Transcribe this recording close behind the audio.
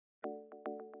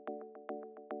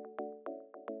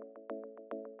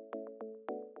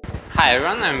Hi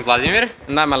everyone, I'm Vladimir.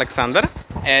 And I'm Alexander.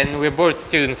 And we're both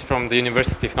students from the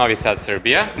University of Novi Sad,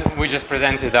 Serbia. We just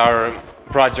presented our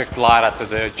project Lara to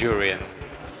the jury and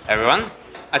everyone.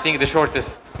 I think the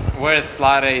shortest words,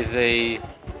 Lara is a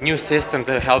new system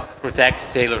to help protect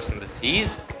sailors in the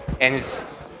seas, and its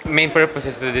main purpose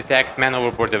is to detect man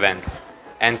overboard events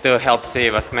and to help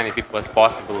save as many people as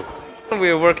possible. We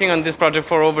are working on this project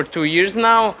for over 2 years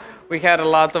now. We had a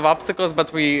lot of obstacles,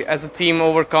 but we as a team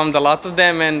overcome a lot of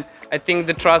them, and I think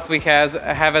the trust we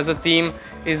have as a team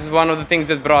is one of the things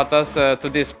that brought us to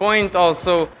this point.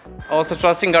 Also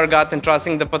trusting our gut and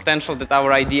trusting the potential that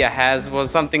our idea has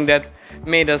was something that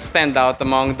made us stand out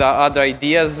among the other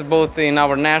ideas, both in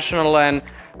our national and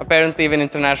apparently even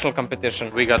international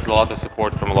competition. We got a lot of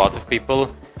support from a lot of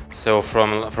people, so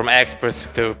from experts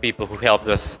to people who helped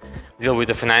us deal with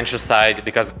the financial side,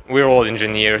 because we're all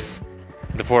engineers,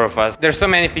 the four of us. There's so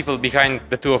many people behind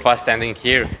the two of us standing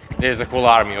here. There's a whole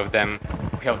army of them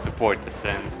who help support us,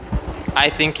 and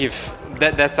I think if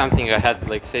that's something I had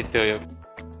to say to you.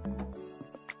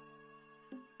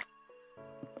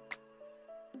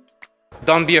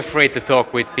 Don't be afraid to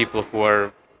talk with people who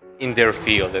are in their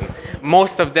field, and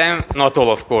most of them, not all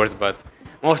of course, but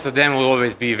most of them will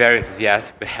always be very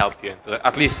enthusiastic to help you and to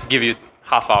at least give you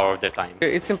half hour of their time.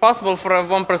 It's impossible for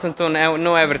one person to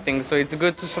know everything, so it's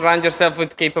good to surround yourself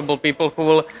with capable people who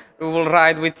will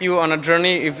ride with you on a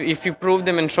journey. If you prove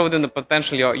them and show them the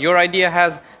potential your idea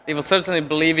has, they will certainly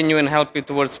believe in you and help you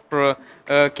towards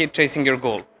chasing your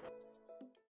goal.